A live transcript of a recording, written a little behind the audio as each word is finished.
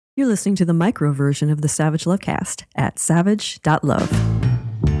You're listening to the micro version of the Savage Lovecast at savage.love.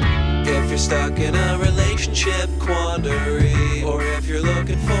 If you're stuck in a relationship quandary, or if you're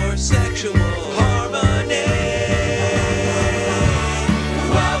looking for sexual harmony,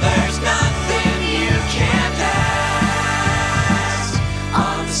 well, there's nothing you can't ask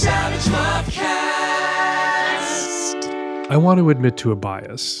on the Savage Lovecast. I want to admit to a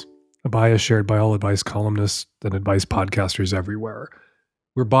bias shared by all advice columnists and advice podcasters everywhere.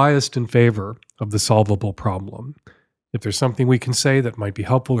 We're biased in favor of the solvable problem. If there's something we can say that might be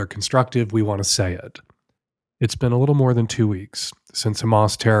helpful or constructive, we want to say it. It's been a little more than 2 weeks since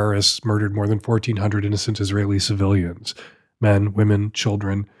Hamas terrorists murdered more than 1,400 innocent Israeli civilians, men, women,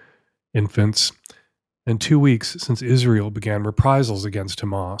 children, infants, and 2 weeks since Israel began reprisals against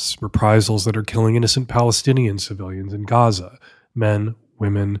Hamas, reprisals that are killing innocent Palestinian civilians in Gaza, men,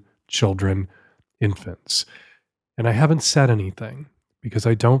 women, children, infants. And I haven't said anything because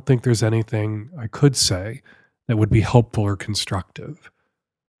I don't think there's anything I could say that would be helpful or constructive.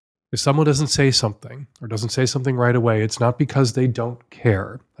 If someone doesn't say something or doesn't say something right away, it's not because they don't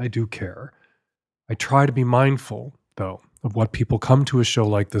care. I do care. I try to be mindful, though, of what people come to a show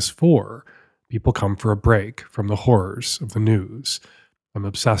like this for. People come for a break from the horrors of the news. I'm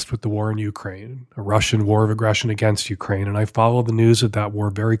obsessed with the war in Ukraine, a Russian war of aggression against Ukraine, and I follow the news of that war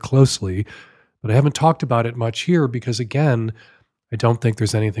very closely, but I haven't talked about it much here because, again, I don't think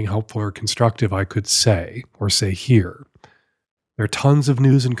there's anything helpful or constructive I could say or say here. There are tons of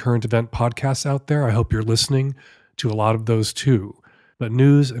news and current event podcasts out there. I hope you're listening to a lot of those too. But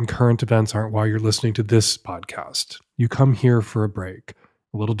news and current events aren't why you're listening to this podcast. You come here for a break,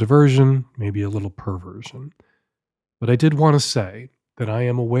 a little diversion, maybe a little perversion. But I did want to say that I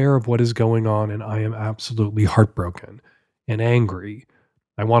am aware of what is going on and I am absolutely heartbroken and angry.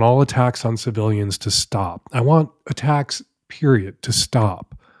 I want all attacks on civilians to stop. I want attacks, period, to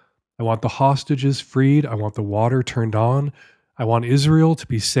stop. I want the hostages freed. I want the water turned on. I want Israel to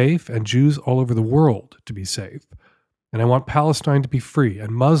be safe and Jews all over the world to be safe. And I want Palestine to be free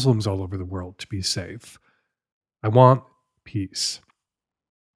and Muslims all over the world to be safe. I want peace.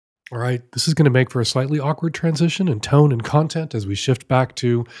 All right, this is going to make for a slightly awkward transition in tone and content as we shift back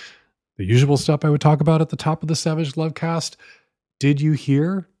to the usual stuff I would talk about at the top of the Savage Lovecast. Did you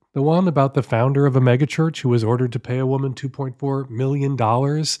hear the one about the founder of a megachurch who was ordered to pay a woman $2.4 million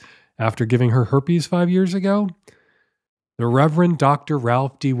after giving her herpes 5 years ago? The Reverend Dr.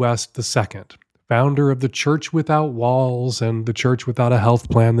 Ralph D. West II, founder of the Church Without Walls and the Church Without a Health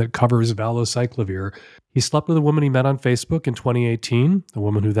Plan that covers valacyclovir. He slept with a woman he met on Facebook in 2018, a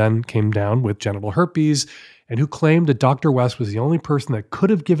woman who then came down with genital herpes, and who claimed that Dr. West was the only person that could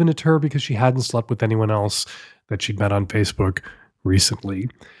have given it to her because she hadn't slept with anyone else that she'd met on Facebook recently.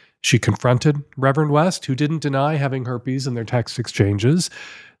 She confronted Reverend West, who didn't deny having herpes in their text exchanges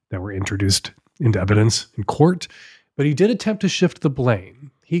that were introduced into evidence in court, but he did attempt to shift the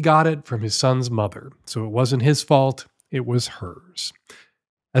blame. He got it from his son's mother, so it wasn't his fault, it was hers.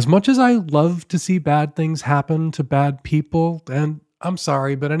 As much as I love to see bad things happen to bad people, and I'm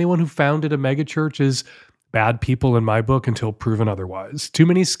sorry, but anyone who founded a megachurch is bad people in my book until proven otherwise. Too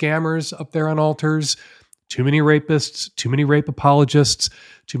many scammers up there on altars, too many rapists, too many rape apologists,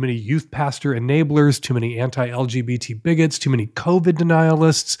 too many youth pastor enablers, too many anti-LGBT bigots, too many COVID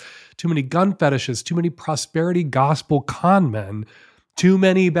denialists, too many gun fetishists, too many prosperity gospel con men, too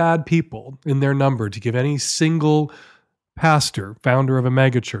many bad people in their number to give any single pastor, founder of a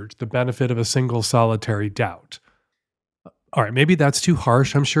megachurch, the benefit of a single solitary doubt. All right, maybe that's too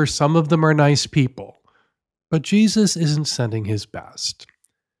harsh. I'm sure some of them are nice people, but Jesus isn't sending his best.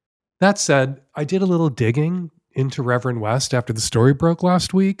 That said, I did a little digging into Reverend West after the story broke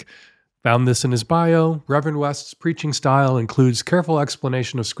last week. Found this in his bio. Reverend West's preaching style includes careful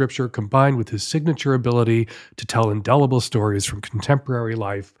explanation of scripture combined with his signature ability to tell indelible stories from contemporary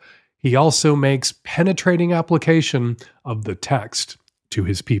life. He also makes penetrating application of the text to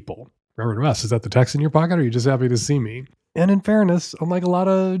his people. Reverend West, is that the text in your pocket, or are you just happy to see me? And in fairness, unlike a lot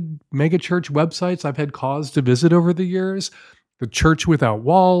of megachurch websites I've had cause to visit over the years, the Church Without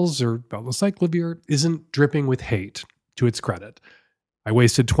Walls, or valacyclovir, isn't dripping with hate, to its credit. I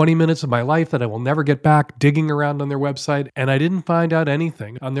wasted 20 minutes of my life that I will never get back digging around on their website, and I didn't find out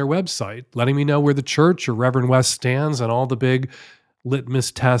anything on their website letting me know where the church or Reverend West stands on all the big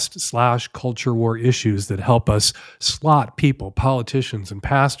litmus test / culture war issues that help us slot people, politicians, and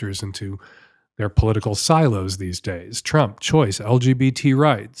pastors into their political silos these days. Trump, choice, LGBT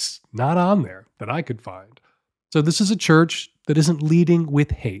rights, not on there that I could find. So this is a church that isn't leading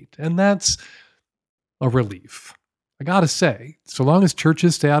with hate, and that's a relief. I gotta say, so long as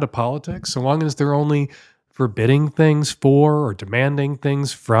churches stay out of politics, so long as they're only forbidding things for or demanding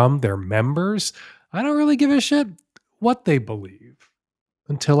things from their members, I don't really give a shit what they believe.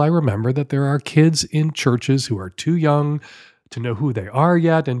 Until I remember that there are kids in churches who are too young to know who they are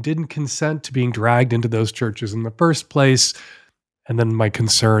yet and didn't consent to being dragged into those churches in the first place. And then my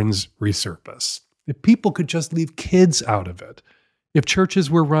concerns resurface. If people could just leave kids out of it, if churches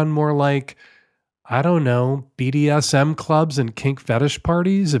were run more like, I don't know, BDSM clubs and kink fetish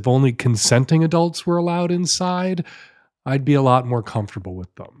parties, if only consenting adults were allowed inside, I'd be a lot more comfortable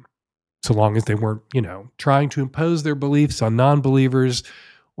with them. So long as they weren't, trying to impose their beliefs on non-believers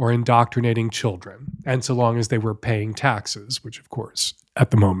or indoctrinating children. And so long as they were paying taxes, which of course,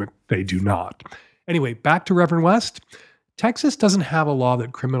 at the moment, they do not. Anyway, back to Reverend West. Texas doesn't have a law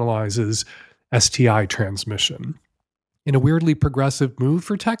that criminalizes STI transmission. In a weirdly progressive move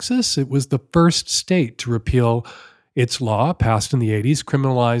for Texas, it was the first state to repeal its law passed in the 80s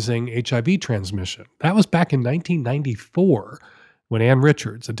criminalizing HIV transmission. That was back in 1994 when Ann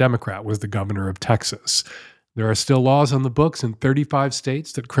Richards, a Democrat, was the governor of Texas. There are still laws on the books in 35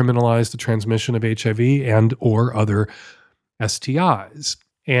 states that criminalize the transmission of HIV and or other STIs.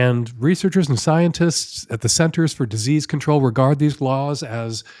 And researchers and scientists at the Centers for Disease Control regard these laws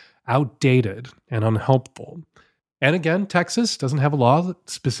as outdated and unhelpful. And again, Texas doesn't have a law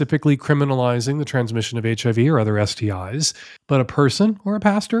specifically criminalizing the transmission of HIV or other STIs, but a person or a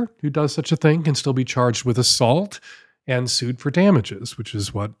pastor who does such a thing can still be charged with assault and sued for damages, which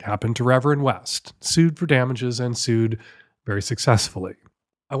is what happened to Reverend West. Sued for damages and sued very successfully.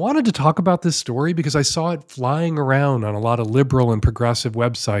 I wanted to talk about this story because I saw it flying around on a lot of liberal and progressive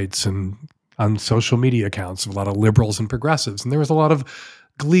websites and on social media accounts of a lot of liberals and progressives. And there was a lot of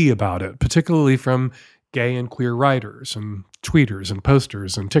glee about it, particularly from gay and queer writers and tweeters and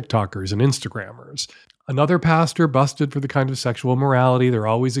posters and TikTokers and Instagrammers. Another pastor busted for the kind of sexual morality they're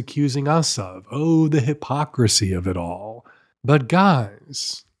always accusing us of. Oh, the hypocrisy of it all. But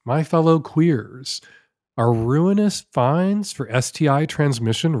guys, my fellow queers, are ruinous fines for STI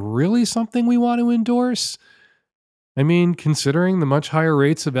transmission really something we want to endorse? I mean, considering the much higher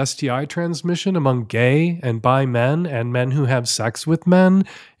rates of STI transmission among gay and bi men and men who have sex with men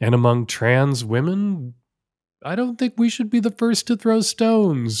and among trans women, I don't think we should be the first to throw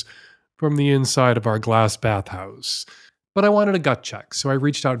stones from the inside of our glass bathhouse. But I wanted a gut check, so I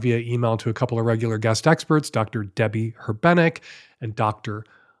reached out via email to a couple of regular guest experts, Dr. Debbie Herbenek and Dr.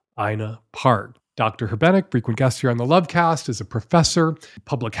 Ina Park. Dr. Herbenek, frequent guest here on the Lovecast, is a professor of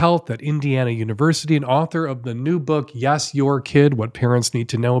public health at Indiana University and author of the new book, Yes, Your Kid, What Parents Need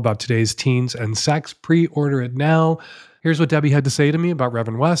to Know About Today's Teens and Sex. Pre-order it now. Here's what Debbie had to say to me about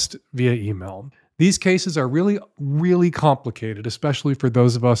Reverend West via email. These cases are really, really complicated, especially for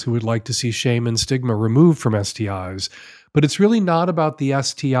those of us who would like to see shame and stigma removed from STIs. But it's really not about the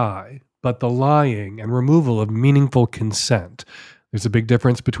STI, but the lying and removal of meaningful consent. There's a big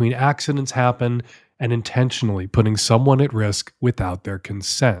difference between accidents happen and intentionally putting someone at risk without their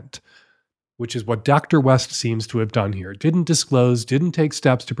consent, which is what Dr. West seems to have done here. Didn't disclose, didn't take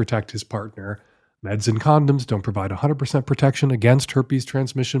steps to protect his partner. Meds and condoms don't provide 100% protection against herpes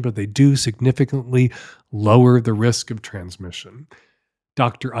transmission, but they do significantly lower the risk of transmission.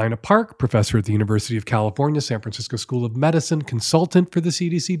 Dr. Ina Park, professor at the University of California, San Francisco School of Medicine, consultant for the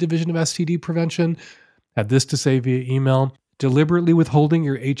CDC Division of STD Prevention, had this to say via email. Deliberately withholding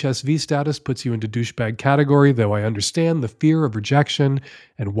your HSV status puts you into douchebag category, though I understand the fear of rejection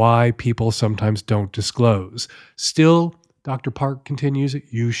and why people sometimes don't disclose. Still, Dr. Park continues,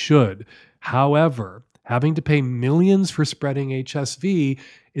 you should. However, having to pay millions for spreading HSV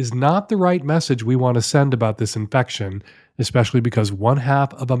is not the right message we want to send about this infection, especially because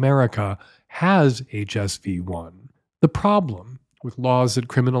 1/2 of America has HSV-1. The problem with laws that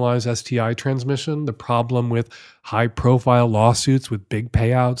criminalize STI transmission, the problem with high-profile lawsuits with big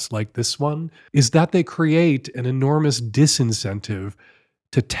payouts like this one, is that they create an enormous disincentive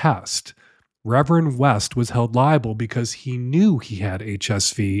to test. Reverend West was held liable because he knew he had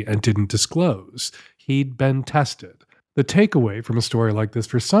HSV and didn't disclose. He'd been tested. The takeaway from a story like this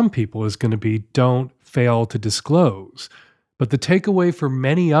for some people is going to be don't fail to disclose. But the takeaway for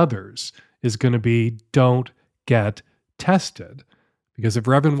many others is going to be don't get tested. Because if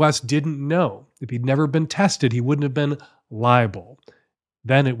Reverend West didn't know, if he'd never been tested, he wouldn't have been liable.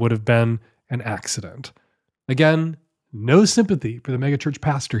 Then it would have been an accident. Again, no sympathy for the megachurch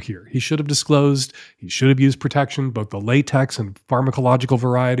pastor here. He should have disclosed. He should have used protection, both the latex and pharmacological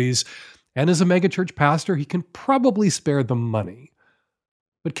varieties. And as a megachurch pastor, he can probably spare the money.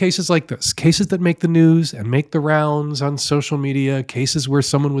 But cases like this, cases that make the news and make the rounds on social media, cases where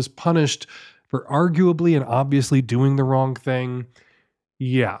someone was punished for arguably and obviously doing the wrong thing,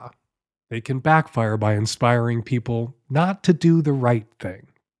 yeah, they can backfire by inspiring people not to do the right thing.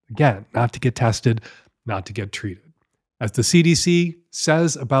 Again, not to get tested, not to get treated. As the CDC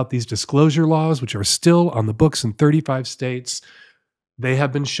says about these disclosure laws, which are still on the books in 35 states, they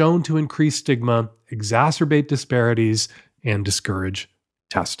have been shown to increase stigma, exacerbate disparities, and discourage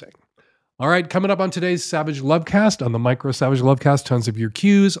testing. All right, coming up on today's Savage Lovecast, on the Micro Savage Lovecast, tons of your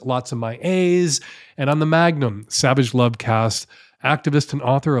Qs, lots of my As, and on the Magnum Savage Lovecast, activist and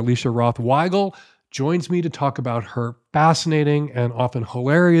author Alicia Roth Weigel joins me to talk about her fascinating and often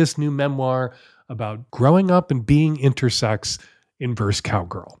hilarious new memoir about growing up and being intersex in verse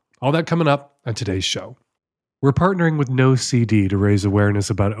cowgirl. All that coming up on today's show. We're partnering with No CD to raise awareness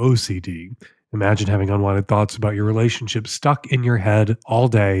about OCD. Imagine having unwanted thoughts about your relationship stuck in your head all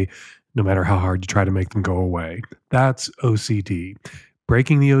day, no matter how hard you try to make them go away. That's OCD.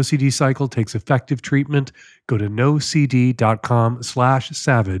 Breaking the OCD cycle takes effective treatment. Go to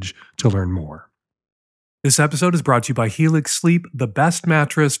nocd.com/savage to learn more. This episode is brought to you by Helix Sleep, the best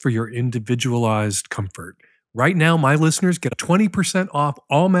mattress for your individualized comfort. Right now, my listeners get 20% off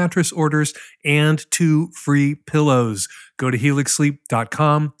all mattress orders and 2 free pillows. Go to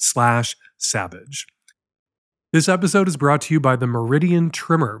helixsleep.com/savage. This episode is brought to you by the Meridian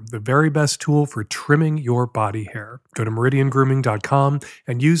Trimmer, the very best tool for trimming your body hair. Go to meridiangrooming.com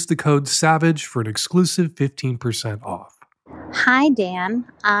and use the code SAVAGE for an exclusive 15% off. Hi, Dan.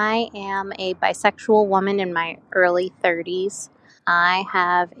 I am a bisexual woman in my early 30s. I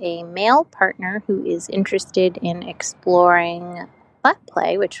have a male partner who is interested in exploring butt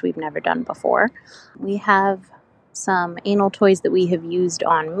play, which we've never done before. We have some anal toys that we have used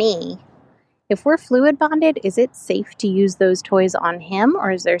on me. If we're fluid bonded, is it safe to use those toys on him,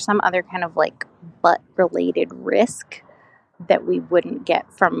 or is there some other kind of like butt-related risk that we wouldn't get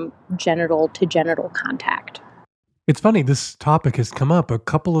from genital to genital contact? It's funny, this topic has come up a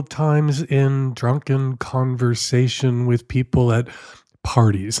couple of times in drunken conversation with people at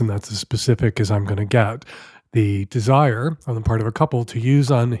parties, and that's as specific as I'm going to get. The desire on the part of a couple to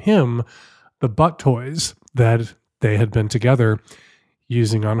use on him the butt toys that they had been together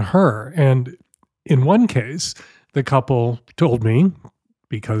using on her. And in one case, the couple told me,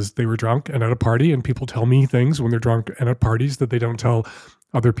 because they were drunk and at a party, and people tell me things when they're drunk and at parties that they don't tell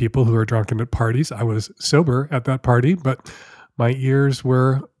other people who are drunk and at parties. I was sober at that party, but my ears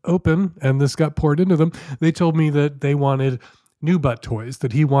were open and this got poured into them. They told me that they wanted new butt toys,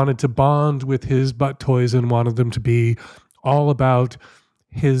 that he wanted to bond with his butt toys and wanted them to be all about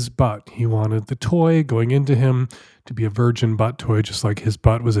his butt. He wanted the toy going into him to be a virgin butt toy, just like his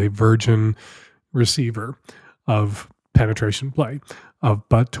butt was a virgin receiver of penetration play, of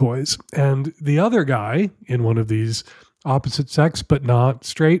butt toys. And the other guy in one of these opposite sex but not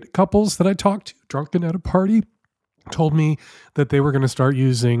straight couples that I talked to, drunken at a party, told me that they were going to start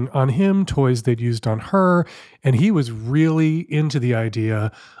using on him toys they'd used on her. And he was really into the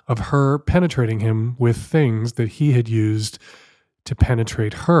idea of her penetrating him with things that he had used to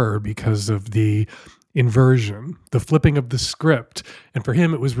penetrate her because of the inversion, the flipping of the script. And for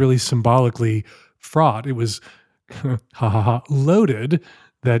him, it was really symbolically fraught. It was loaded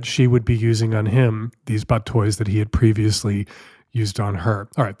that she would be using on him these butt toys that he had previously used on her.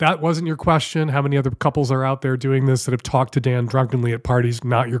 All right, that wasn't your question. How many other couples are out there doing this that have talked to Dan drunkenly at parties?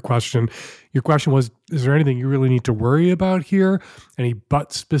 Not your question. Your question was, is there anything you really need to worry about here? Any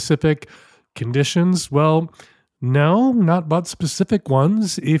butt-specific conditions? Well, no, not butt-specific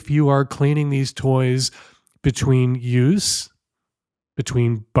ones. If you are cleaning these toys between use,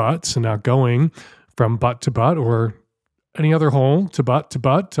 between butts and not going from butt to butt or any other hole to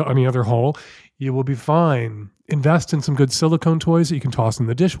butt to any other hole, you will be fine. Invest in some good silicone toys that you can toss in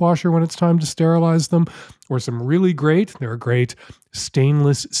the dishwasher when it's time to sterilize them, or some really great, there are great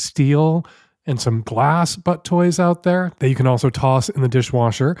stainless steel and some glass butt toys out there that you can also toss in the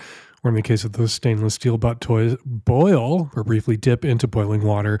dishwasher, or in the case of those stainless steel butt toys, boil or briefly dip into boiling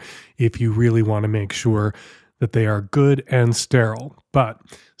water if you really want to make sure that they are good and sterile. But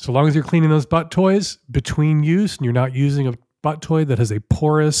so long as you're cleaning those butt toys between use and you're not using a butt toy that has a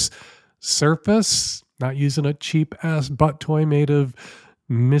porous surface, not using a cheap-ass butt toy made of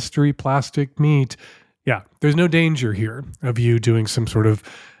mystery plastic meat, yeah, there's no danger here of you doing some sort of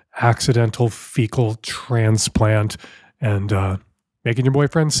accidental fecal transplant and making your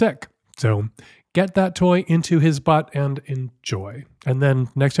boyfriend sick. So get that toy into his butt and enjoy. And then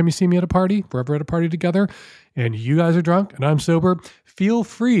next time you see me at a party, we're ever at a party together, and you guys are drunk and I'm sober, feel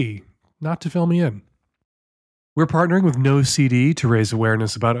free not to fill me in. We're partnering with No CD to raise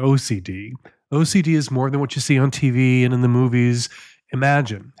awareness about OCD. OCD is more than what you see on TV and in the movies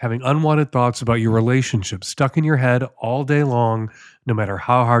Imagine having unwanted thoughts about your relationship stuck in your head all day long, no matter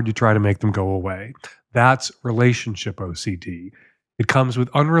how hard you try to make them go away. That's relationship OCD. It comes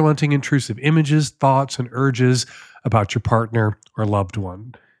with unrelenting intrusive images, thoughts, and urges about your partner or loved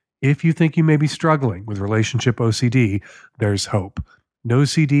one. If you think you may be struggling with relationship OCD, there's hope.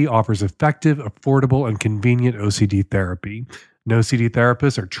 NoCD offers effective, affordable, and convenient OCD therapy. NoCD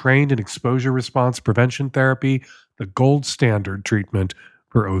therapists are trained in exposure response prevention therapy, the gold standard treatment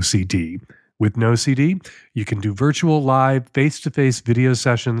for OCD. With NoCD, you can do virtual, live, face-to-face video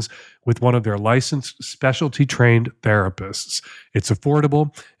sessions with one of their licensed, specialty-trained therapists. It's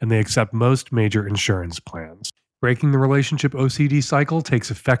affordable, and they accept most major insurance plans. Breaking the relationship OCD cycle takes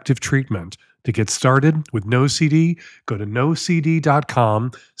effective treatment. To get started with NoCD, go to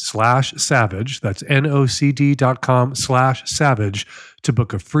nocd.com/savage. That's nocd.com/savage to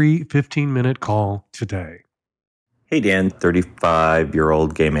book a free 15-minute call today. Hey, Dan,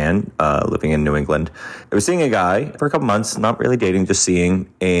 35-year-old gay man living in New England. I was seeing a guy for a couple months, not really dating, just seeing.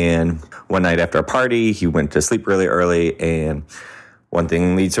 And one night after a party, he went to sleep really early, and one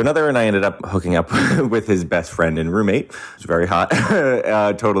thing leads to another, and I ended up hooking up with his best friend and roommate. It was very hot,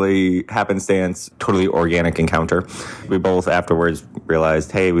 totally happenstance, totally organic encounter. We both afterwards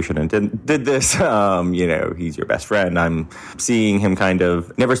realized, hey, we shouldn't did this. He's your best friend. I'm seeing him kind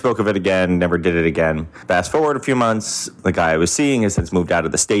of, never spoke of it again, never did it again. Fast forward a few months, the guy I was seeing has since moved out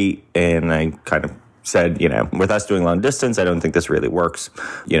of the state, and I kind of said, with us doing long distance, I don't think this really works,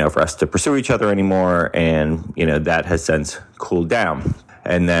 for us to pursue each other anymore. And, that has since cooled down.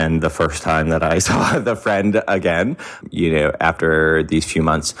 And then the first time that I saw the friend again, after these few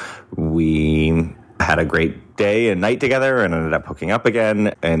months, we had a great day and night together and ended up hooking up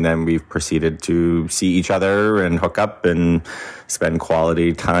again. And then we've proceeded to see each other and hook up and spend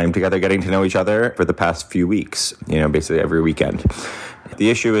quality time together, getting to know each other for the past few weeks, basically every weekend. The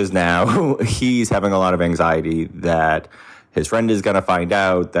issue is now he's having a lot of anxiety that his friend is going to find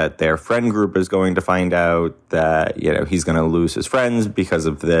out, that their friend group is going to find out, that, he's going to lose his friends because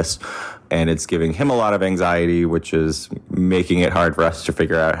of this. And it's giving him a lot of anxiety, which is making it hard for us to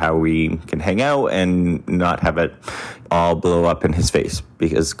figure out how we can hang out and not have it all blow up in his face,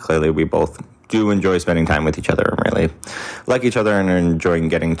 because clearly we both do enjoy spending time with each other and really like each other and are enjoying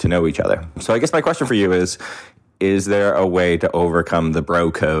getting to know each other. So I guess my question for you is there a way to overcome the bro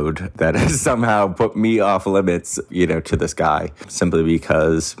code that has somehow put me off limits, to this guy, simply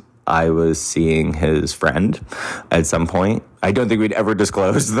because I was seeing his friend at some point? I don't think we'd ever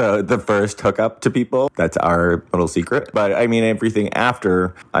disclose the first hookup to people. That's our little secret. But I mean, everything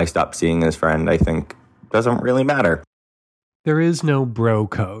after I stopped seeing his friend, I think, doesn't really matter. There is no bro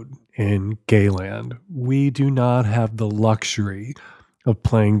code in gayland. We do not have the luxury of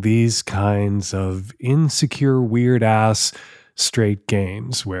playing these kinds of insecure, weird-ass straight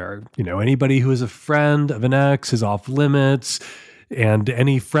games where, anybody who is a friend of an ex is off limits, and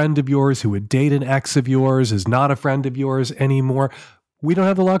any friend of yours who would date an ex of yours is not a friend of yours anymore. We don't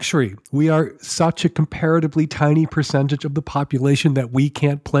have the luxury. We are such a comparatively tiny percentage of the population that we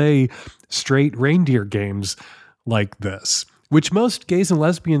can't play straight reindeer games like this, which most gays and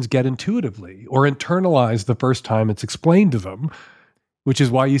lesbians get intuitively or internalize the first time it's explained to them, which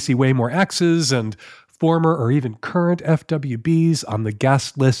is why you see way more exes and former or even current FWBs on the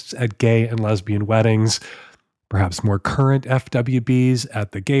guest lists at gay and lesbian weddings, perhaps more current FWBs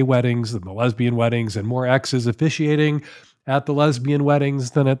at the gay weddings than the lesbian weddings, and more exes officiating at the lesbian weddings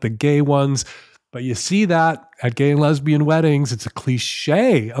than at the gay ones. But you see that at gay and lesbian weddings. It's a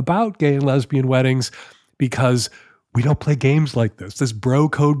cliche about gay and lesbian weddings because we don't play games like this bro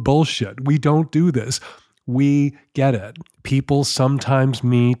code bullshit. We don't do this. We get it. People sometimes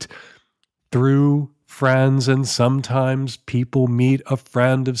meet through friends, and sometimes people meet a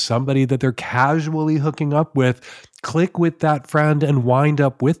friend of somebody that they're casually hooking up with, click with that friend, and wind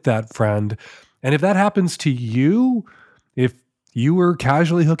up with that friend. And if that happens to you, if you were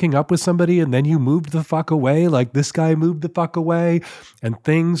casually hooking up with somebody and then you moved the fuck away, like this guy moved the fuck away, and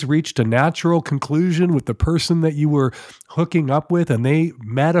things reached a natural conclusion with the person that you were hooking up with, and they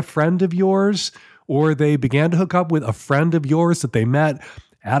met a friend of yours, or they began to hook up with a friend of yours that they met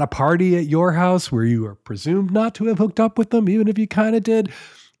at a party at your house where you are presumed not to have hooked up with them, even if you kind of did,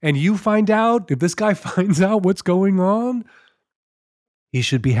 and you find out, if this guy finds out what's going on, he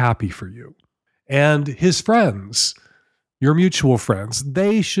should be happy for you. And his friends, your mutual friends,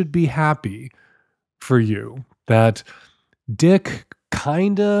 they should be happy for you that Dick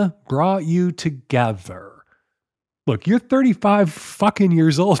kinda brought you together. Look, you're 35 fucking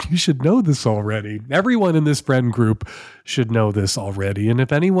years old. You should know this already. Everyone in this friend group should know this already. And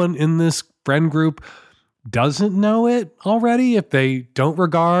if anyone in this friend group doesn't know it already, if they don't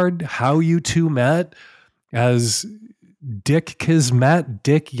regard how you two met as Dick Kismet,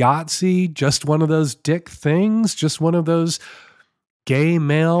 Dick Yahtzee, just one of those dick things, just one of those gay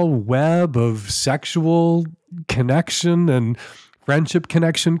male web of sexual connection and friendship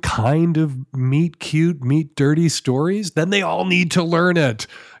connection kind of meet cute, meet dirty stories, then they all need to learn it.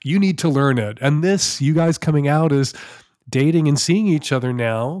 You need to learn it. And this, you guys coming out as dating and seeing each other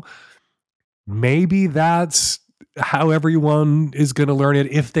now, maybe that's how everyone is going to learn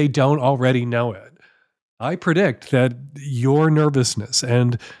it if they don't already know it. I predict that your nervousness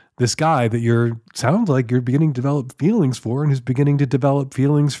and this guy that sounds like you're beginning to develop feelings for and is beginning to develop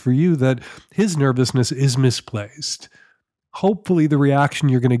feelings for you, that his nervousness is misplaced. Hopefully the reaction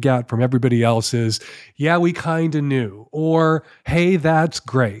you're going to get from everybody else is, yeah, we kind of knew, or, hey, that's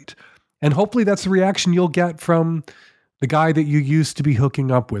great. And hopefully that's the reaction you'll get from the guy that you used to be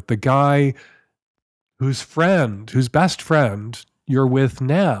hooking up with, the guy whose best friend you're with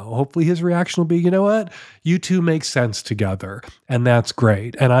now. Hopefully his reaction will be, you know what? You two make sense together, and that's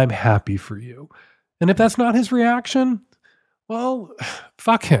great, and I'm happy for you. And if that's not his reaction, well,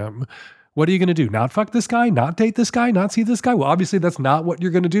 fuck him. What are you going to do? Not fuck this guy? Not date this guy? Not see this guy? Well, obviously that's not what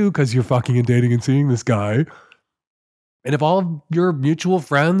you're going to do because you're fucking and dating and seeing this guy. And if all of your mutual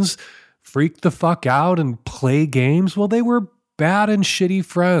friends freak the fuck out and play games, well, they were bad and shitty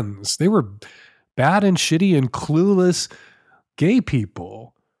friends. They were bad and shitty and clueless gay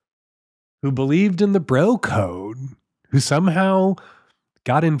people who believed in the bro code, who somehow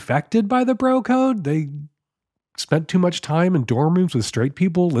got infected by the bro code. They spent too much time in dorm rooms with straight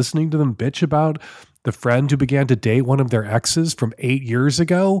people listening to them bitch about the friend who began to date one of their exes from 8 years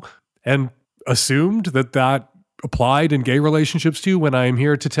ago and assumed that applied in gay relationships too, when I am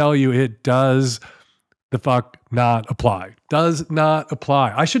here to tell you it does the fuck not apply. Does not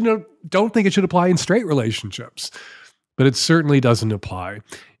apply. I don't think it should apply in straight relationships, but it certainly doesn't apply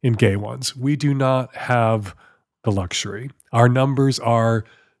in gay ones. We do not have the luxury. Our numbers are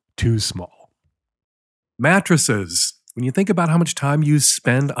too small. Mattresses. When you think about how much time you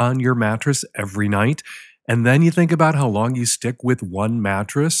spend on your mattress every night, and then you think about how long you stick with one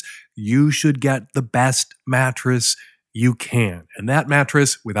mattress, you should get the best mattress you can. And that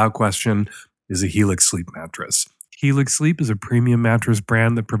mattress, without question, is a Helix Sleep mattress. Helix Sleep is a premium mattress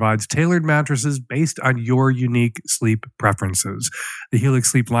brand that provides tailored mattresses based on your unique sleep preferences. The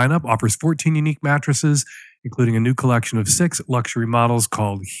Helix Sleep lineup offers 14 unique mattresses, including a new collection of 6 luxury models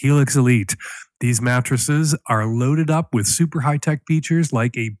called Helix Elite. These mattresses are loaded up with super high-tech features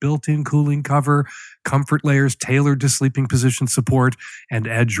like a built-in cooling cover, comfort layers tailored to sleeping position support, and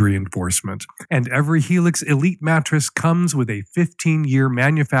edge reinforcement. And every Helix Elite mattress comes with a 15-year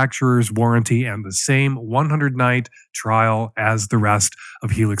manufacturer's warranty and the same 100-night trial as the rest of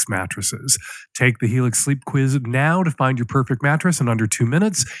Helix mattresses. Take the Helix Sleep Quiz now to find your perfect mattress in under 2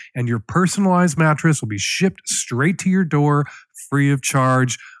 minutes, and your personalized mattress will be shipped straight to your door free of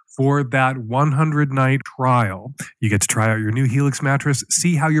charge. For that 100-night trial, you get to try out your new Helix mattress,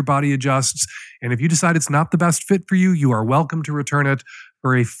 see how your body adjusts, and if you decide it's not the best fit for you, you are welcome to return it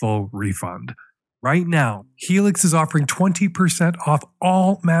for a full refund. Right now, Helix is offering 20% off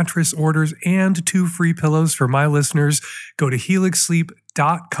all mattress orders and 2 free pillows for my listeners. Go to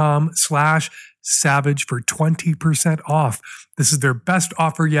helixsleep.com/savage for 20% off. This is their best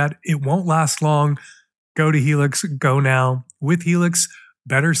offer yet. It won't last long. Go to Helix. Go now. With Helix,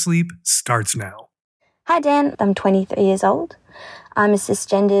 better sleep starts now. Hi Dan, I'm 23 years old. I'm a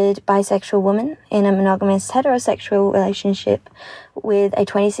cisgendered bisexual woman in a monogamous heterosexual relationship with a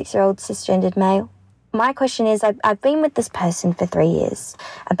 26-year-old cisgendered male. My question is, I've been with this person for 3 years.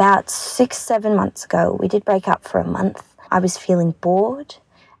 About 6-7 months ago, we did break up for a month. I was feeling bored,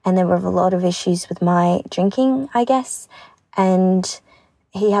 and there were a lot of issues with my drinking, I guess, and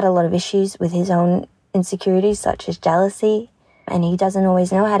he had a lot of issues with his own insecurities, such as jealousy. And he doesn't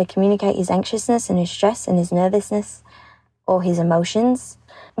always know how to communicate his anxiousness and his stress and his nervousness or his emotions.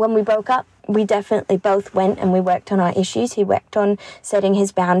 When we broke up, we definitely both went and we worked on our issues. He worked on setting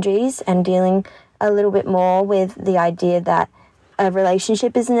his boundaries and dealing a little bit more with the idea that a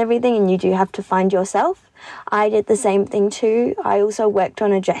relationship isn't everything and you do have to find yourself. I did the same thing too. I also worked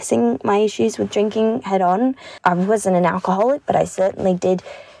on addressing my issues with drinking head on. I wasn't an alcoholic, but I certainly did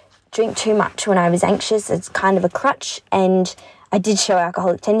drink too much when I was anxious. It's kind of a crutch, and I did show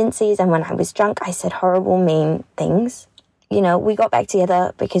alcoholic tendencies, and when I was drunk, I said horrible, mean things. You know, we got back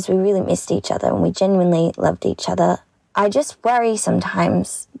together because we really missed each other and we genuinely loved each other. I just worry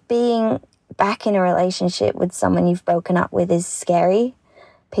sometimes. Being back in a relationship with someone you've broken up with is scary.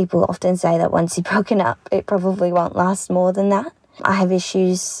 People often say that once you've broken up, it probably won't last more than that. I have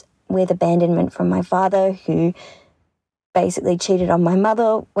issues with abandonment from my father, who basically cheated on my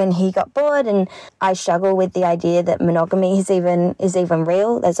mother when he got bored, and I struggle with the idea that monogamy is even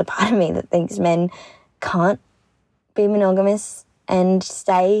real. There's a part of me that thinks men can't be monogamous and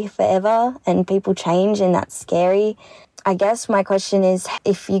stay forever, and people change, and that's scary. I guess my question is,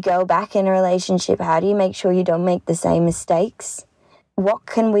 if you go back in a relationship, how do you make sure you don't make the same mistakes? What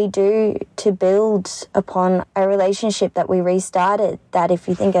can we do to build upon a relationship that we restarted? That if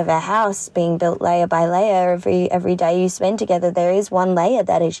you think of a house being built layer by layer, every day you spend together, there is one layer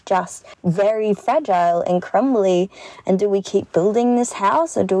that is just very fragile and crumbly. And do we keep building this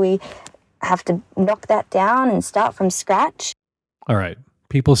house, or do we have to knock that down and start from scratch? All right.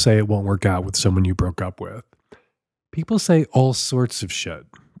 People say it won't work out with someone you broke up with. People say all sorts of shit.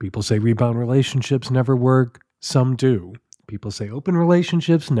 People say rebound relationships never work. Some do. People say open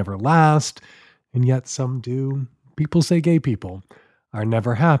relationships never last, and yet some do. People say gay people are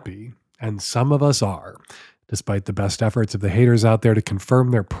never happy, and some of us are, despite the best efforts of the haters out there to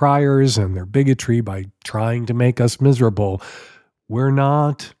confirm their priors and their bigotry by trying to make us miserable. We're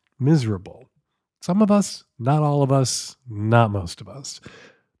not miserable. Some of us, not all of us, not most of us.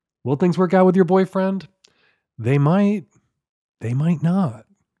 Will things work out with your boyfriend? They might not.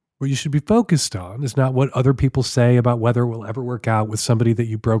 What you should be focused on is not what other people say about whether it will ever work out with somebody that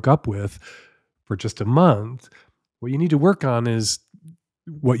you broke up with for just a month. What you need to work on is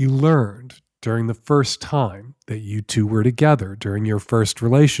what you learned during the first time that you two were together, during your first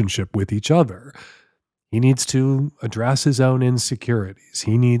relationship with each other. He needs to address his own insecurities.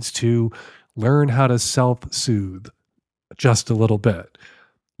 He needs to learn how to self-soothe just a little bit.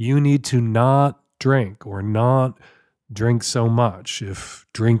 You need to not drink or not drink so much if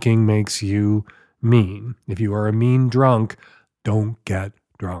drinking makes you mean. If you are a mean drunk, don't get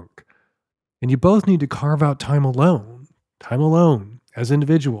drunk. And you both need to carve out time alone as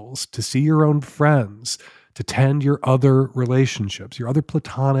individuals, to see your own friends, to tend your other relationships, your other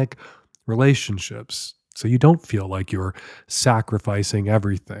platonic relationships, so you don't feel like you're sacrificing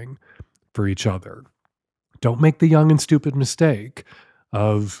everything for each other. Don't make the young and stupid mistake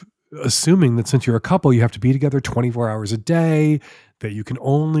of assuming that since you're a couple, you have to be together 24 hours a day, that you can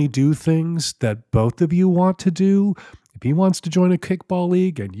only do things that both of you want to do. If he wants to join a kickball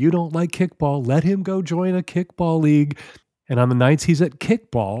league and you don't like kickball, let him go join a kickball league. And on the nights he's at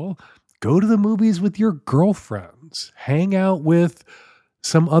kickball, go to the movies with your girlfriends, hang out with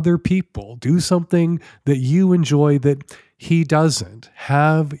some other people, do something that you enjoy that he doesn't.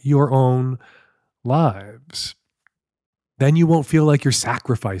 Have your own lives. Then you won't feel like you're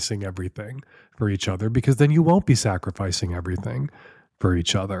sacrificing everything for each other, because then you won't be sacrificing everything for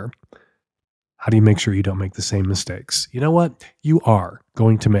each other. How do you make sure you don't make the same mistakes? You know what? You are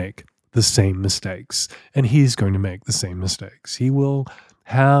going to make the same mistakes, and he's going to make the same mistakes. He will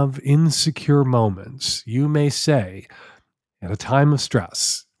have insecure moments. You may say, at a time of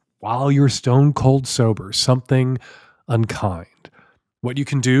stress, while you're stone cold sober, something unkind. What you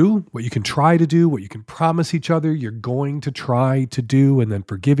can do, what you can try to do, what you can promise each other you're going to try to do and then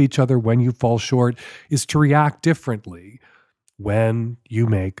forgive each other when you fall short, is to react differently when you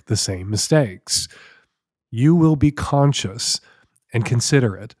make the same mistakes. You will be conscious and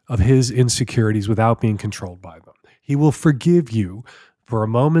considerate of his insecurities without being controlled by them. He will forgive you for a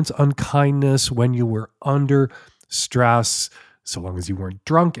moment's unkindness when you were under stress. So long as you weren't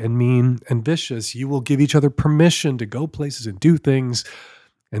drunk and mean and vicious, you will give each other permission to go places and do things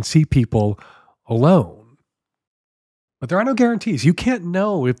and see people alone. But there are no guarantees. You can't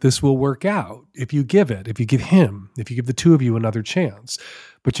know if this will work out, if you give the two of you another chance.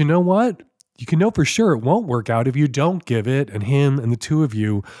 But you know what? You can know for sure it won't work out if you don't give it and him and the two of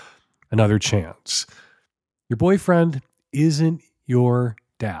you another chance. Your boyfriend isn't your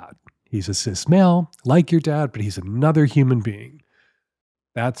dad. He's a cis male, like your dad, but he's another human being.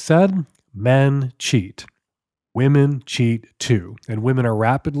 That said, men cheat. Women cheat too, and women are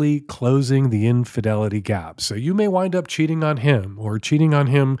rapidly closing the infidelity gap. So you may wind up cheating on him or cheating on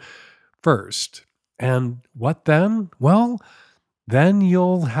him first. And what then? Well, then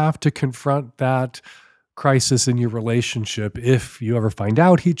you'll have to confront that crisis in your relationship if you ever find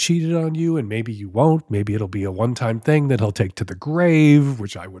out he cheated on you, and maybe you won't. Maybe it'll be a one-time thing that he'll take to the grave,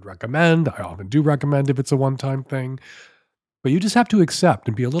 which I would recommend. I often do recommend if it's a one-time thing. But you just have to accept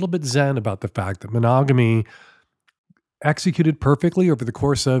and be a little bit zen about the fact that monogamy executed perfectly over the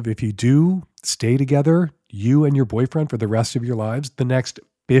course of, if you do stay together, you and your boyfriend for the rest of your lives, the next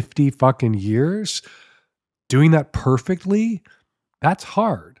 50 fucking years, doing that perfectly, that's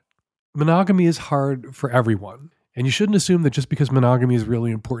hard. Monogamy is hard for everyone. And you shouldn't assume that just because monogamy is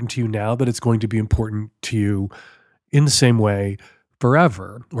really important to you now, that it's going to be important to you in the same way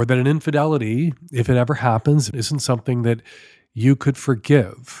forever, or that an infidelity, if it ever happens, isn't something that you could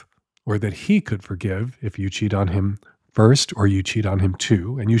forgive, or that he could forgive if you cheat on him first or you cheat on him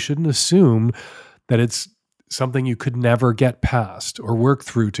too. And you shouldn't assume that it's something you could never get past or work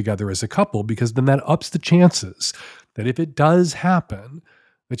through together as a couple, because then that ups the chances that if it does happen,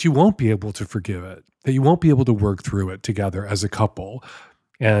 that you won't be able to forgive it, that you won't be able to work through it together as a couple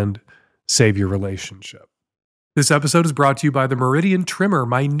and save your relationship. This episode is brought to you by the Meridian Trimmer,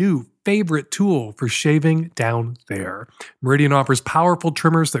 my new favorite tool for shaving down there. Meridian offers powerful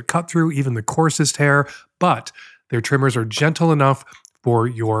trimmers that cut through even the coarsest hair, but their trimmers are gentle enough for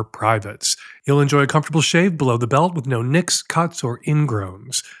your privates. You'll enjoy a comfortable shave below the belt with no nicks, cuts, or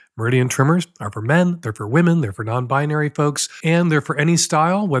ingrowns. Meridian trimmers are for men, they're for women, they're for non-binary folks, and they're for any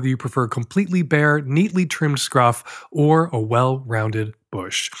style, whether you prefer completely bare, neatly trimmed scruff, or a well-rounded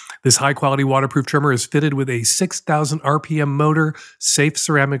bush. This high-quality waterproof trimmer is fitted with a 6,000 RPM motor, safe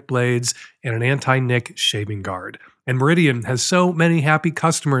ceramic blades, and an anti-nick shaving guard. And Meridian has so many happy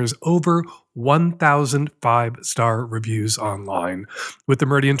customers, over 1,000 5-star reviews online. With the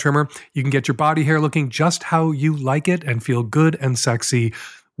Meridian Trimmer, you can get your body hair looking just how you like it and feel good and sexy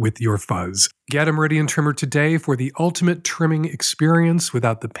with your fuzz. Get a Meridian Trimmer today for the ultimate trimming experience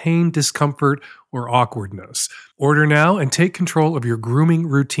without the pain, discomfort, or awkwardness. Order now and take control of your grooming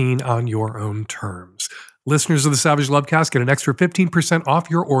routine on your own terms. Listeners of the Savage Lovecast get an extra 15%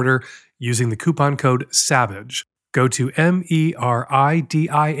 off your order using the coupon code SAVAGE. Go to MERIDIAN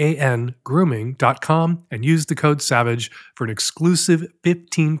grooming.com and use the code SAVAGE for an exclusive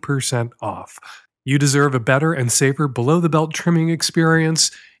 15% off. You deserve a better and safer below-the-belt trimming experience,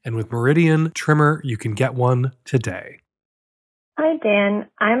 and with Meridian Trimmer, you can get one today. Hi, Dan.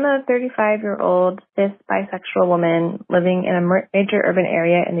 I'm a 35-year-old cis bisexual woman living in a major urban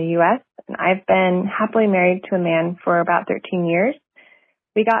area in the U.S., and I've been happily married to a man for about 13 years.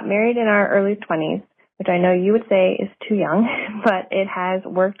 We got married in our early 20s, which I know you would say is too young, but it has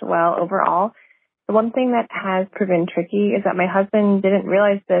worked well overall. The one thing that has proven tricky is that my husband didn't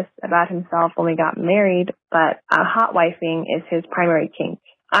realize this about himself when we got married, but hot wifing is his primary kink.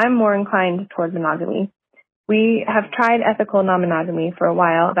 I'm more inclined toward monogamy. We have tried ethical non-monogamy for a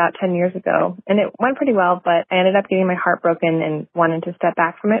while, about 10 years ago, and it went pretty well, but I ended up getting my heart broken and wanted to step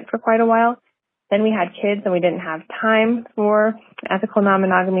back from it for quite a while. Then we had kids and we didn't have time for ethical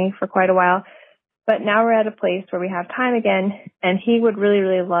non-monogamy for quite a while. But now we're at a place where we have time again, and he would really,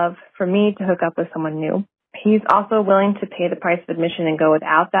 really love for me to hook up with someone new. He's also willing to pay the price of admission and go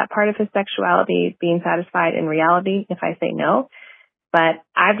without that part of his sexuality being satisfied in reality if I say no. But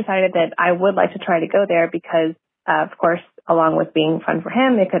I've decided that I would like to try to go there because, of course, along with being fun for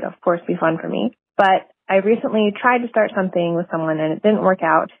him, it could, of course, be fun for me. But I recently tried to start something with someone, and it didn't work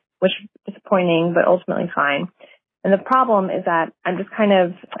out, which is disappointing, but ultimately fine. And the problem is that I'm just kind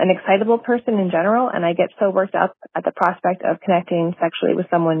of an excitable person in general, and I get so worked up at the prospect of connecting sexually with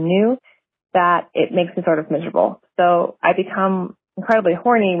someone new that it makes me sort of miserable. So I become incredibly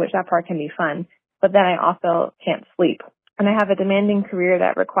horny, which that part can be fun, but then I also can't sleep. And I have a demanding career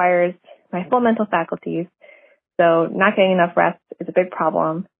that requires my full mental faculties, so not getting enough rest is a big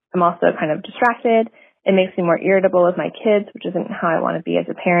problem. I'm also kind of distracted. It makes me more irritable with my kids, which isn't how I want to be as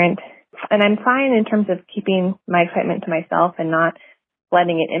a parent. And I'm fine in terms of keeping my excitement to myself and not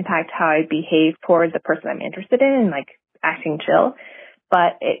letting it impact how I behave towards the person I'm interested in and like acting chill.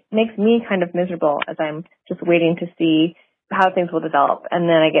 But it makes me kind of miserable as I'm just waiting to see how things will develop. And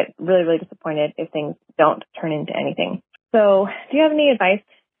then I get really, really disappointed if things don't turn into anything. So do you have any advice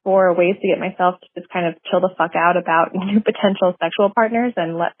for ways to get myself to just kind of chill the fuck out about new potential sexual partners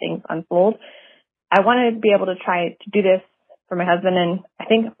and let things unfold? I want to be able to try to do this for my husband, and I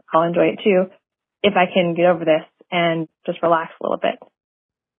think I'll enjoy it too if I can get over this and just relax a little bit.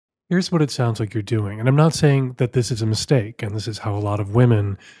 Here's what it sounds like you're doing. And I'm not saying that this is a mistake, and this is how a lot of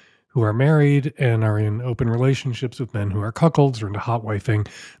women who are married and are in open relationships with men who are cuckolds or into hot wifing,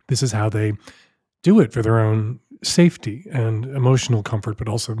 this is how they do it for their own safety and emotional comfort, but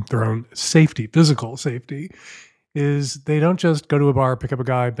also their own safety, physical safety, is they don't just go to a bar, pick up a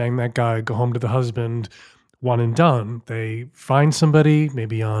guy, bang that guy, go home to the husband, one and done. They find somebody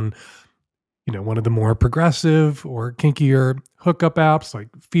maybe on, one of the more progressive or kinkier hookup apps like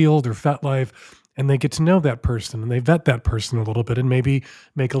Field or FetLife, and they get to know that person and they vet that person a little bit and maybe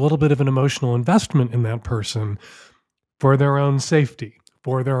make a little bit of an emotional investment in that person for their own safety,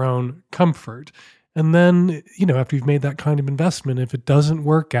 for their own comfort. And then, after you've made that kind of investment, if it doesn't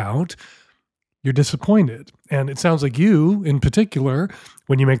work out, you're disappointed. And it sounds like you, in particular,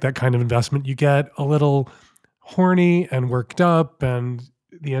 when you make that kind of investment, you get a little horny and worked up, and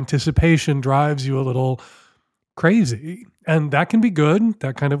the anticipation drives you a little crazy. And that can be good.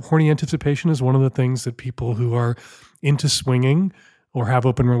 That kind of horny anticipation is one of the things that people who are into swinging or have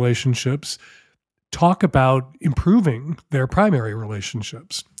open relationships talk about improving their primary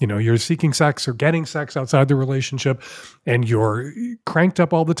relationships. You know, you're seeking sex or getting sex outside the relationship and you're cranked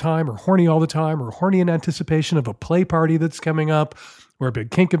up all the time or horny all the time or horny in anticipation of a play party that's coming up or a big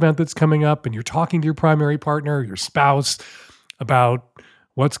kink event that's coming up, and you're talking to your primary partner, your spouse, about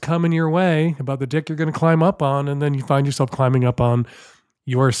what's coming your way, about the dick you're going to climb up on, and then you find yourself climbing up on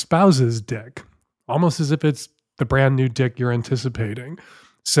your spouse's dick, almost as if it's the brand new dick you're anticipating.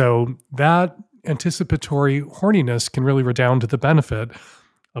 So that anticipatory horniness can really redound to the benefit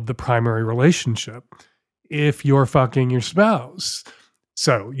of the primary relationship if you're fucking your spouse.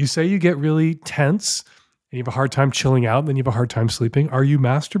 So you say you get really tense and you have a hard time chilling out and then you have a hard time sleeping. Are you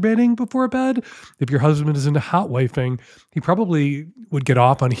masturbating before bed? If your husband is into hot wifing, he probably would get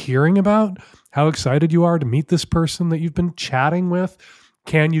off on hearing about how excited you are to meet this person that you've been chatting with.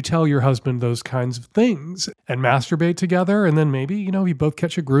 Can you tell your husband those kinds of things and masturbate together? And then maybe, you both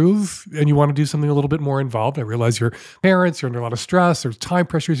catch a groove and you want to do something a little bit more involved. I realize you're parents, you're under a lot of stress, there's time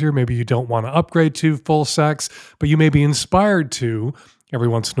pressures here. Maybe you don't want to upgrade to full sex, but you may be inspired to every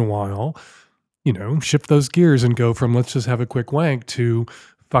once in a while, shift those gears and go from let's just have a quick wank to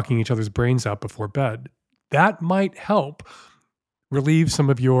fucking each other's brains out before bed. That might help relieve some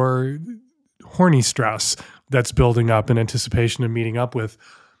of your horny stress that's building up in anticipation of meeting up with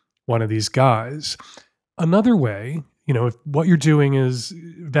one of these guys. Another way, if what you're doing is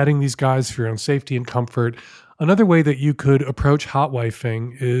vetting these guys for your own safety and comfort, another way that you could approach hot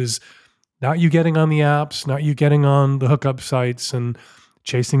wifing is not you getting on the apps, not you getting on the hookup sites and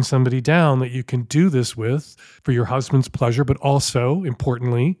chasing somebody down that you can do this with for your husband's pleasure, but also,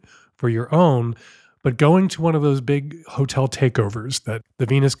 importantly, for your own. But going to one of those big hotel takeovers that the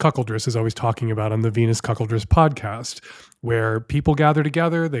Venus Cuckoldress is always talking about on the Venus Cuckoldress podcast, where people gather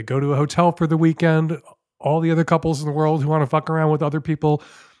together, they go to a hotel for the weekend, all the other couples in the world who want to fuck around with other people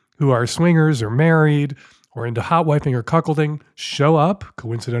who are swingers or married or into hot wifing or cuckolding show up,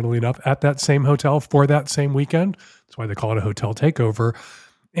 coincidentally enough, at that same hotel for that same weekend. That's why they call it a hotel takeover.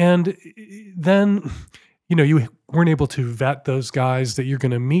 And then, you weren't able to vet those guys that you're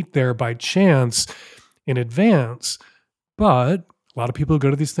going to meet there by chance in advance. But a lot of people who go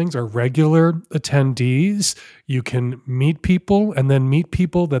to these things are regular attendees. You can meet people and then meet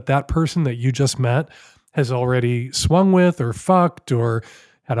people that person that you just met has already swung with or fucked or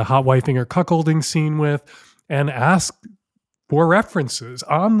had a hot wifing or cuckolding scene with, and ask for references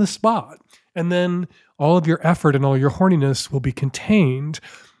on the spot. And then all of your effort and all your horniness will be contained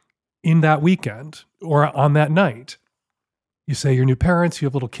in that weekend or on that night. You say you're new parents, you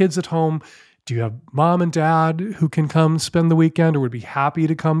have little kids at home. Do you have mom and dad who can come spend the weekend or would be happy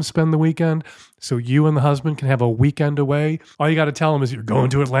to come spend the weekend so you and the husband can have a weekend away? All you got to tell them is you're going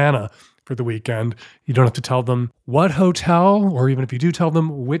to Atlanta for the weekend. You don't have to tell them what hotel, or even if you do tell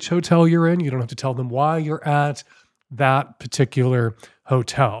them which hotel you're in, you don't have to tell them why you're at that particular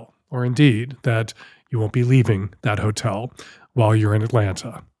hotel, or indeed that you won't be leaving that hotel while you're in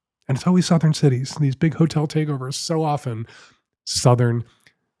Atlanta. And it's always southern cities. These big hotel takeovers, so often southern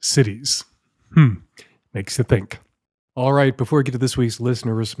cities. Makes you think. All right, before we get to this week's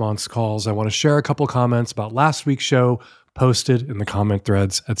listener response calls, I want to share a couple comments about last week's show posted in the comment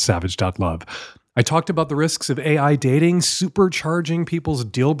threads at savage.love. I talked about the risks of AI dating supercharging people's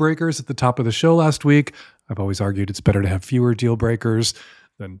deal breakers at the top of the show last week. I've always argued it's better to have fewer deal breakers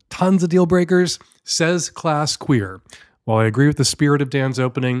than tons of deal breakers, says Class Queer. While I agree with the spirit of Dan's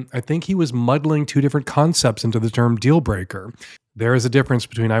opening, I think he was muddling two different concepts into the term deal breaker. There is a difference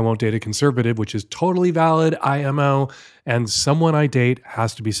between I won't date a conservative, which is totally valid, IMO, and someone I date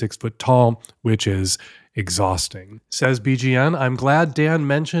has to be 6 foot tall, which is exhausting. Says BGN, I'm glad Dan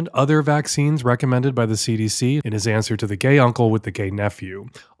mentioned other vaccines recommended by the CDC in his answer to the gay uncle with the gay nephew.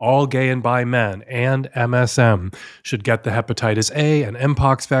 All gay and bi men and MSM should get the hepatitis A and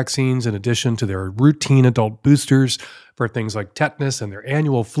Mpox vaccines in addition to their routine adult boosters for things like tetanus and their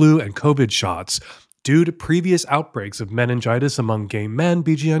annual flu and COVID shots. Due to previous outbreaks of meningitis among gay men,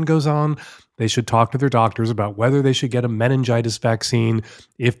 BGN goes on, they should talk to their doctors about whether they should get a meningitis vaccine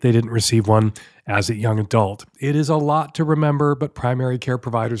if they didn't receive one as a young adult. It is a lot to remember, but primary care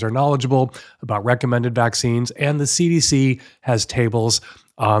providers are knowledgeable about recommended vaccines, and the CDC has tables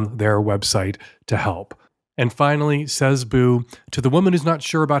on their website to help. And finally, says Boo, to the woman who's not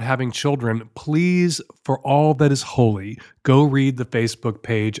sure about having children, please, for all that is holy, go read the Facebook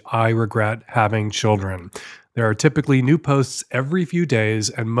page, I Regret Having Children. There are typically new posts every few days,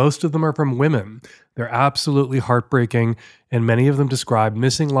 and most of them are from women. They're absolutely heartbreaking, and many of them describe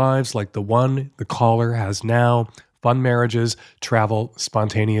missing lives like the one the caller has now: fun marriages, travel,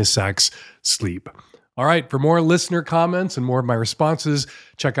 spontaneous sex, sleep. All right, for more listener comments and more of my responses,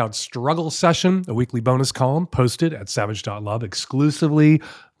 check out Struggle Session, a weekly bonus column posted at savage.love exclusively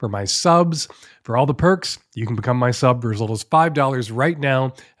for my subs. For all the perks, you can become my sub for as little as $5 right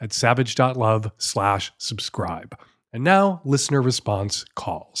now at savage.love/subscribe. And now, listener response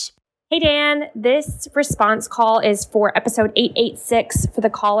calls. Hey, Dan. This response call is for episode 886 for the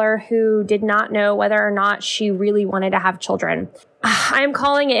caller who did not know whether or not she really wanted to have children. I'm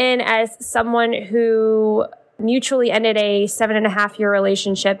calling in as someone who mutually ended a 7.5-year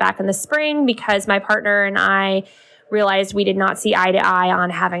relationship back in the spring because my partner and I realized we did not see eye to eye on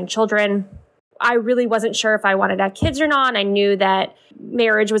having children. I really wasn't sure if I wanted to have kids or not, and I knew that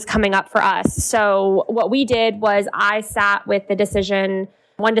marriage was coming up for us. So what we did was I sat with the decision,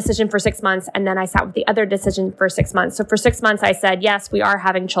 one decision for 6 months, and then I sat with the other decision for 6 months. So for 6 months, I said, yes, we are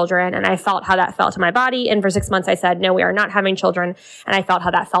having children, and I felt how that felt to my body. And for 6 months, I said, no, we are not having children, and I felt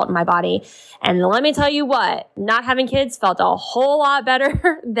how that felt in my body. And let me tell you what, not having kids felt a whole lot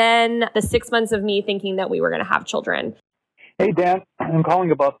better than the 6 months of me thinking that we were going to have children. Hey, Dan. I'm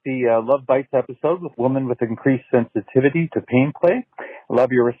calling about the Love Bites episode with women with increased sensitivity to pain play. I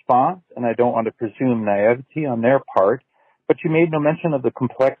love your response, and I don't want to presume naivety on their part, but you made no mention of the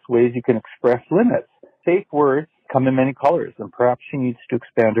complex ways you can express limits. Safe words come in many colors, and perhaps she needs to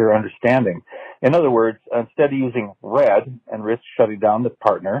expand her understanding. In other words, instead of using red and risk shutting down the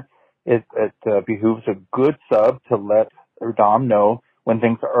partner, it behooves a good sub to let her dom know when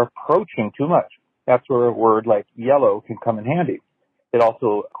things are approaching too much. That's where a word like yellow can come in handy. It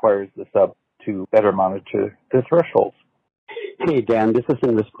also requires the sub to better monitor the thresholds. Hey, Dan, this is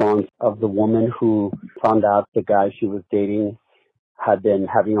in response of the woman who found out the guy she was dating had been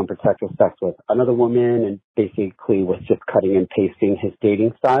having unprotected sex with another woman and basically was just cutting and pasting his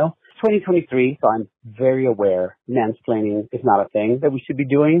dating style. It's 2023, so I'm very aware mansplaining is not a thing that we should be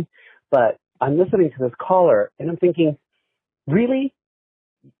doing, but I'm listening to this caller and I'm thinking, really?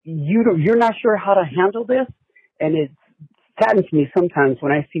 You're not sure how to handle this? And it saddens me sometimes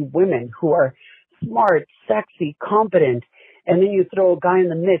when I see women who are smart, sexy, competent, and then you throw a guy in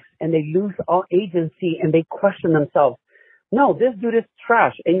the mix and they lose all agency and they question themselves. No, this dude is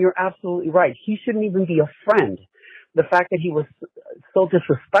trash, and you're absolutely right. He shouldn't even be a friend. The fact that he was so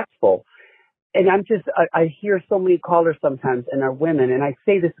disrespectful. And I hear so many callers sometimes and are women, and I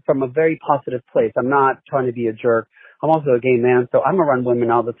say this from a very positive place. I'm not trying to be a jerk. I'm also a gay man, so I'm around women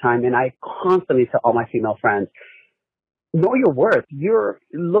all the time, and I constantly tell all my female friends, know your worth.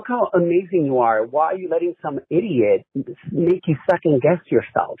 Look how amazing you are. Why are you letting some idiot make you second guess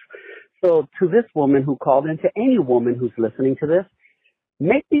yourself? So to this woman who called in, to any woman who's listening to this,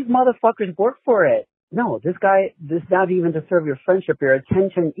 make these motherfuckers work for it. No, this guy does not even deserve your friendship, your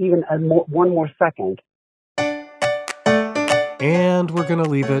attention, even one more second. And we're going to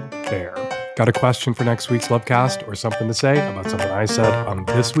leave it there. Got a question for next week's Lovecast or something to say about something I said on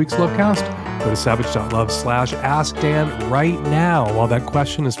this week's Lovecast? Go to savage.love/askdan right now while that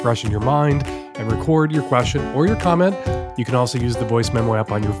question is fresh in your mind and record your question or your comment. You can also use the voice memo app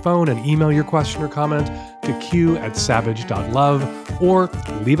on your phone and email your question or comment to q@savage.love or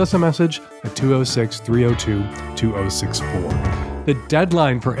leave us a message at 206-302-2064. The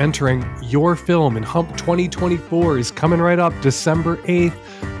deadline for entering your film in Hump 2024 is coming right up, December 8th.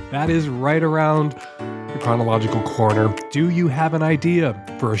 That is right around the chronological corner. Do you have an idea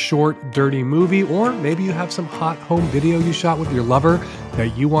for a short, dirty movie? Or maybe you have some hot home video you shot with your lover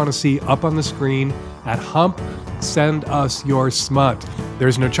that you want to see up on the screen at Hump? Send us your smut.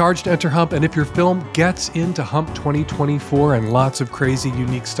 There's no charge to enter Hump, and if your film gets into Hump 2024 and lots of crazy,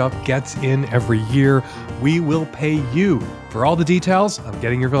 unique stuff gets in every year, we will pay you. For all the details on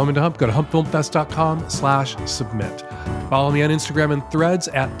getting your film into Hump, go to humpfilmfest.com/submit. Follow me on Instagram and Threads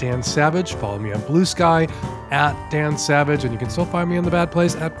at Dan Savage. Follow me on Blue Sky at Dan Savage, and you can still find me in the bad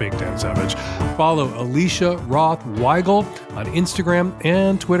place at Big Dan Savage. Follow Alicia Roth Weigel on Instagram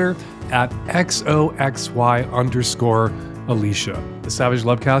and Twitter at XOXY_Alicia. The Savage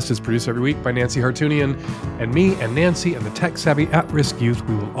Lovecast is produced every week by Nancy Hartunian, and me and Nancy and the tech-savvy at-risk youth.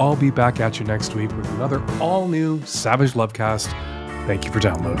 We will all be back at you next week with another all-new Savage Lovecast. Thank you for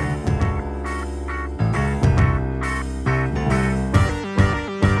downloading.